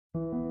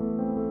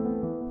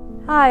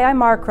Hi, I'm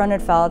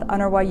Kronenfeld,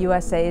 UNRWA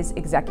USA's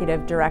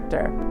Executive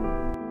Director.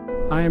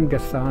 I am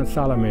Ghassan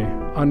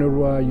Salameh,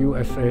 UNRWA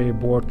USA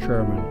Board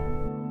Chairman.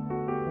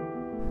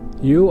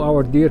 You,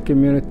 our dear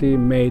community,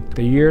 made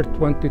the year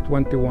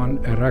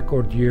 2021 a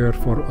record year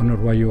for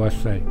UNRWA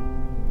USA.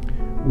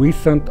 We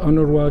sent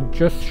UNRWA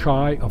just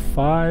shy of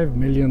 $5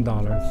 million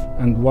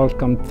and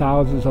welcomed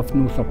thousands of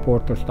new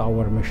supporters to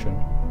our mission.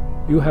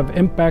 You have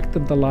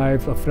impacted the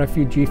lives of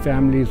refugee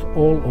families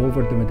all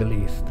over the Middle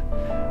East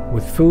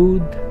with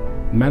food,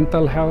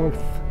 mental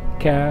health,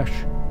 cash,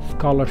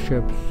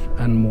 scholarships,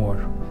 and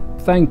more.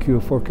 Thank you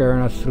for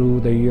carrying us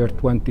through the year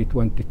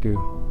 2022.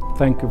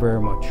 Thank you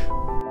very much.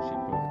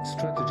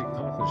 Strategic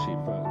partnership.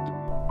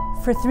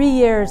 For 3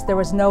 years, there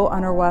was no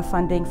UNRWA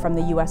funding from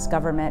the US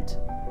government.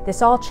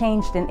 This all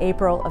changed in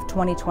April of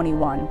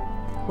 2021,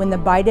 when the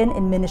Biden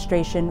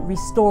administration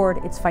restored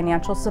its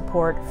financial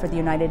support for the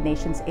United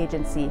Nations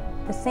agency.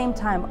 At the same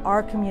time,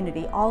 our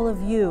community, all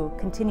of you,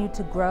 continued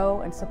to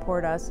grow and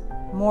support us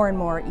more and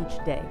more each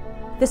day.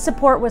 This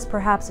support was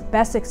perhaps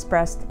best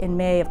expressed in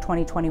May of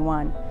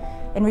 2021.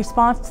 In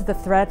response to the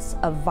threats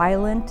of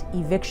violent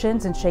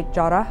evictions in Sheikh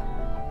Jarrah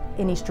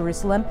in East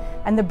Jerusalem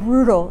and the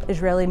brutal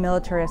Israeli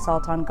military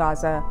assault on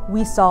Gaza,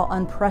 we saw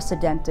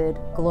unprecedented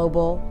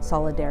global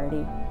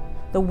solidarity.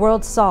 The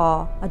world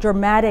saw a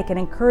dramatic and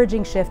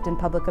encouraging shift in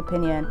public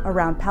opinion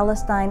around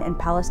Palestine and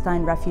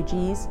Palestine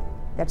refugees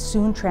that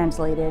soon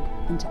translated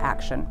into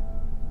action.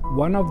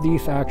 One of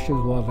these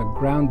actions was a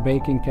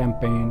groundbreaking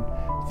campaign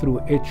through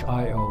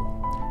HIO,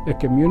 a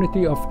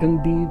community of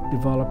indie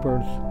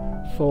developers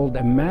sold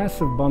a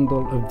massive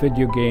bundle of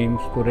video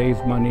games to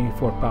raise money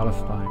for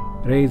Palestine,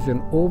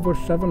 raising over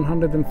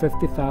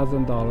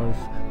 $750,000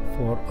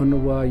 for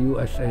UNRWA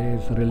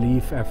USA's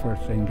relief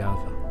efforts in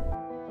Gaza.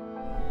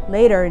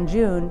 Later in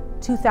June,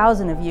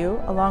 2,000 of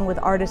you, along with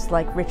artists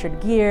like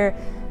Richard Gere,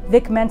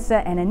 Vic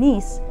Mensa, and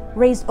Anis,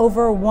 raised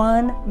over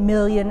 $1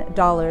 million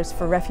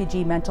for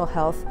refugee mental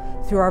health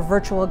through our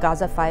virtual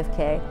Gaza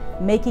 5K,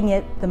 making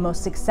it the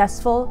most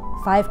successful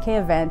 5K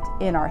event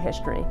in our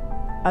history.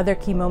 Other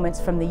key moments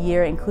from the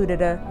year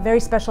included a very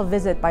special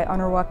visit by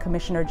UNRWA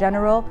Commissioner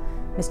General,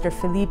 Mr.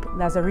 Philippe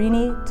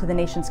Lazzarini, to the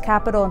nation's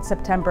capital in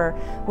September,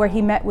 where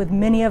he met with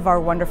many of our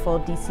wonderful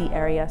DC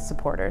area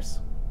supporters.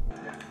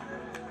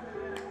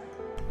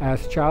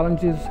 As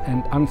challenges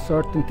and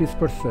uncertainties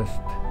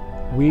persist,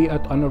 we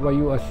at UNRWA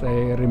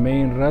USA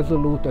remain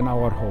resolute in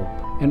our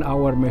hope, in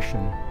our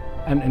mission,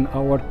 and in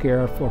our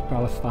care for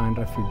Palestine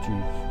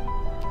refugees.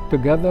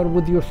 Together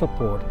with your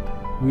support,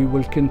 we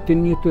will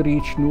continue to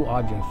reach new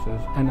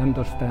audiences and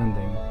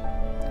understanding,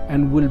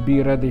 and will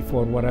be ready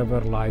for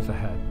whatever lies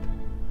ahead.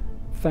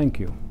 Thank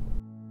you.